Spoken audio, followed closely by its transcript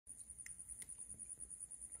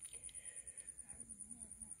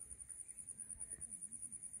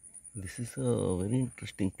This is a very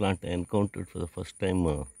interesting plant I encountered for the first time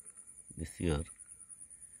this year.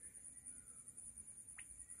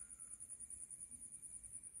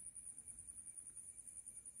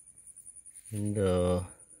 And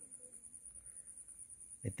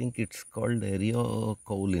I think it's called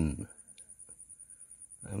Eriocaulon.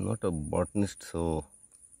 I'm not a botanist, so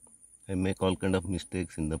I make all kind of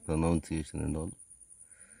mistakes in the pronunciation and all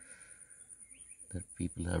that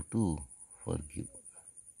people have to forgive.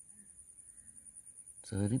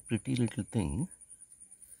 It's a very pretty little thing,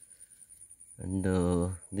 and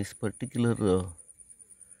this particular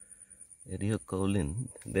Eriocaulon,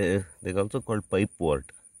 they're also called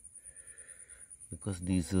pipewort, because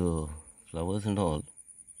these flowers and all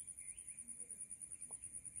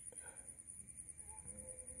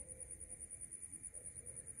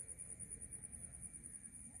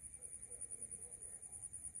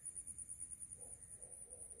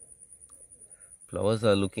flowers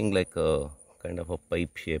are looking like a kind of a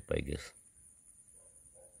pipe shape, I guess,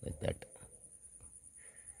 like that.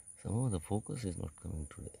 Somehow the focus is not coming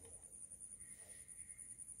today.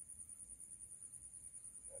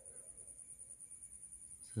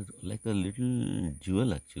 So like a little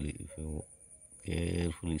jewel actually, if you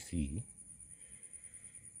carefully see.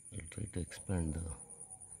 I'll try to expand the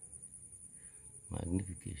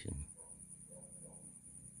magnification.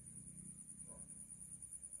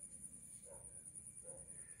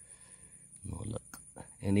 No luck.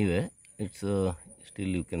 Anyway, it's still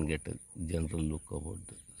you can get a general look about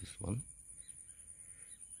this one.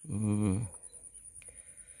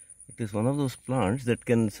 It is one of those plants that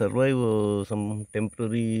can survive some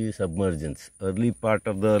temporary submergence. Early part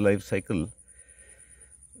of the life cycle,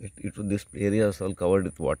 this area is all covered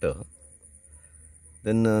with water.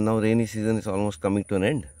 Then now rainy season is almost coming to an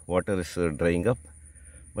end. Water is drying up,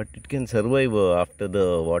 but it can survive after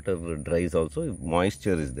the water dries also if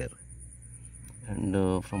moisture is there. And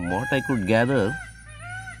from what I could gather,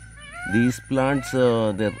 these plants,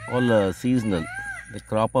 they're all seasonal. They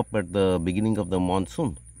crop up at the beginning of the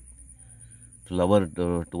monsoon, flower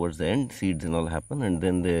towards the end, seeds and all happen, and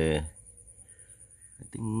then I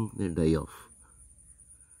think they die off.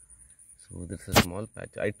 So there's a small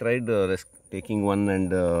patch. I tried taking one and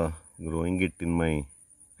growing it in my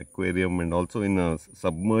aquarium, and also in a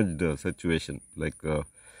submerged situation, like where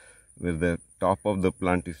the top of the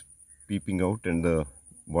plant is peeping out and the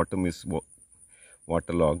bottom is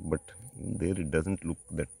waterlogged, but there it doesn't look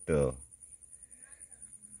that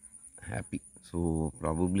happy. So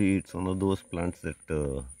probably it's one of those plants that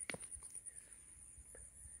are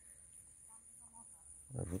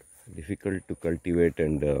difficult to cultivate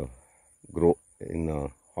and grow in a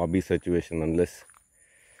hobby situation unless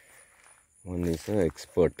one is an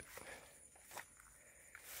expert.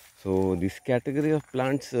 So this category of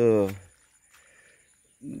plants,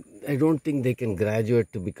 I don't think they can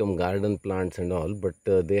graduate to become garden plants and all, but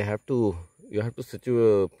you have to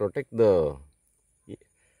protect the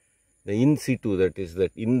in situ, that is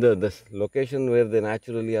that in the location where they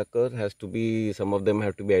naturally occur has to be, some of them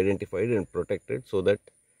have to be identified and protected so that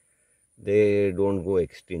they don't go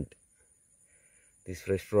extinct. These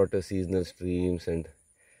freshwater seasonal streams, and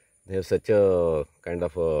they have such a kind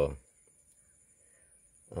of a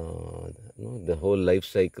the whole life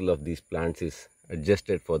cycle of these plants is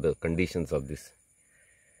adjusted for the conditions of this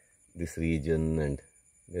region, and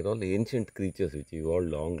they're all ancient creatures which evolved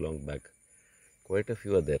long back. Quite a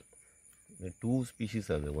few are there. The two species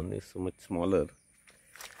are there. One is so much smaller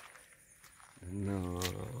and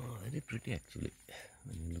very pretty actually.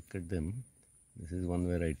 When you look at them, this is one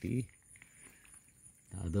variety.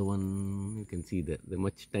 The other one you can see there. They're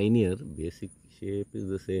much tinier. Basic shape is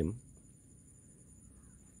the same,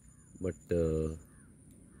 but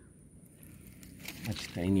much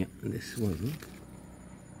tinier. This one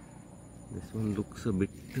looks a bit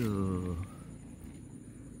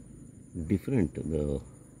different.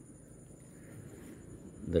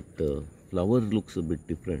 That flower looks a bit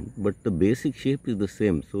different, but the basic shape is the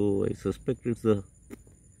same. So I suspect it's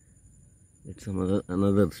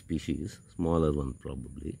another species, smaller one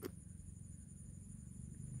probably,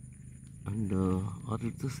 and or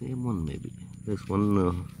it's the same one maybe. There's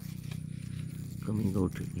one coming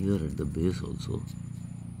out here at the base also.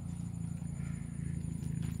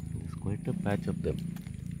 There's quite a patch of them.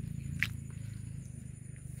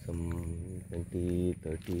 Some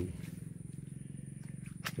 20-30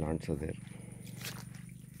 plants are there.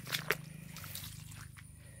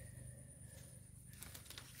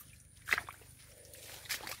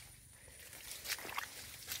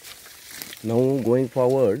 Now going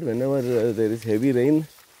forward, whenever there is heavy rain,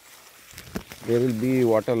 there will be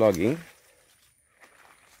waterlogging.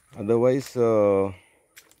 Otherwise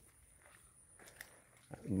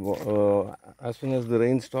as soon as the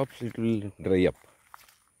rain stops, it will dry up.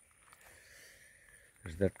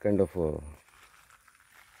 It's that kind of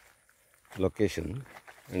location,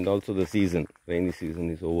 and also the season, rainy season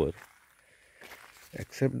is over.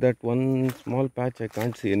 Except that one small patch, I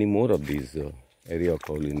can't see any more of these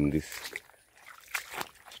Eriocaulon in this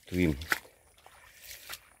stream.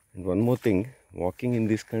 And one more thing, walking in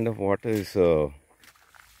this kind of water is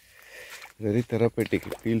very therapeutic.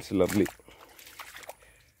 It feels lovely.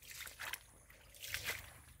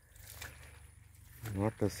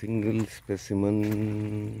 Not a single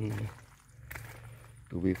specimen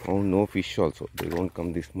to be found, no fish also. They won't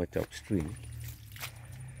come this much upstream.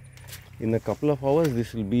 In a couple of hours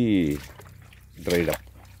this will be dried up.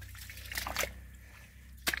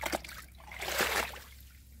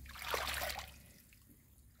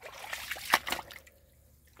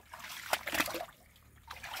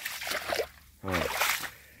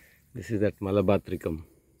 This is that Malabatricum,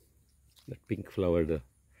 that pink flowered,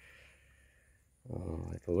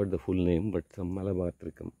 I forgot the full name, but some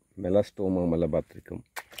Malabatricum, Melastoma Malabatricum.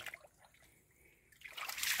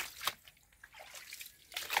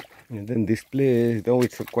 And then this place, now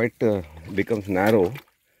it's quite becomes narrow.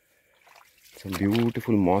 Some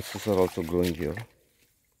beautiful mosses are also growing here.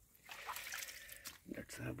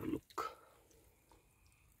 Let's have a look.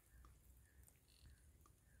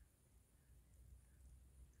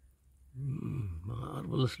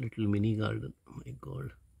 Marvelous little mini garden. Oh my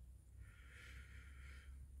God.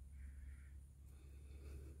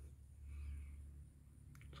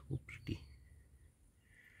 So pretty.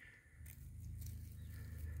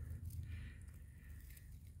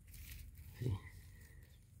 See,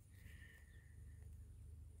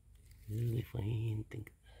 really fine thing.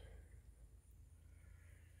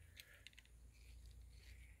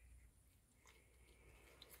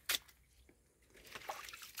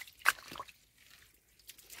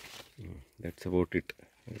 That's about it.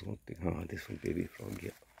 I don't think. This one baby frog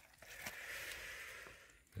here.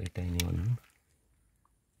 Very tiny one.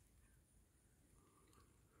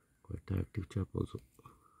 Quite active chap also.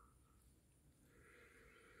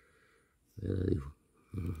 Where are you?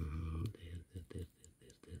 There.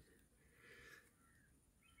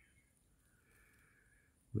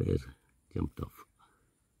 Where? Jumped off.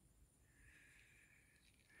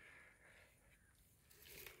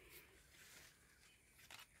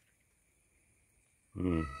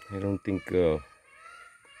 I don't think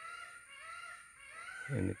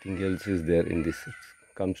anything else is there in this. It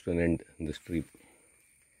comes to an end in the stream.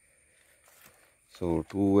 So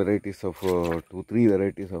three varieties of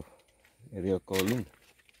Eriocaulon.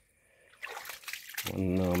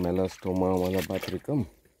 One Melastoma Malabatricum.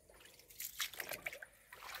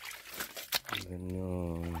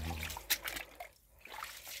 Then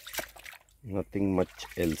nothing much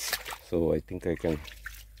else. So I think I can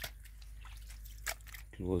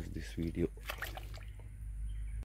close this video.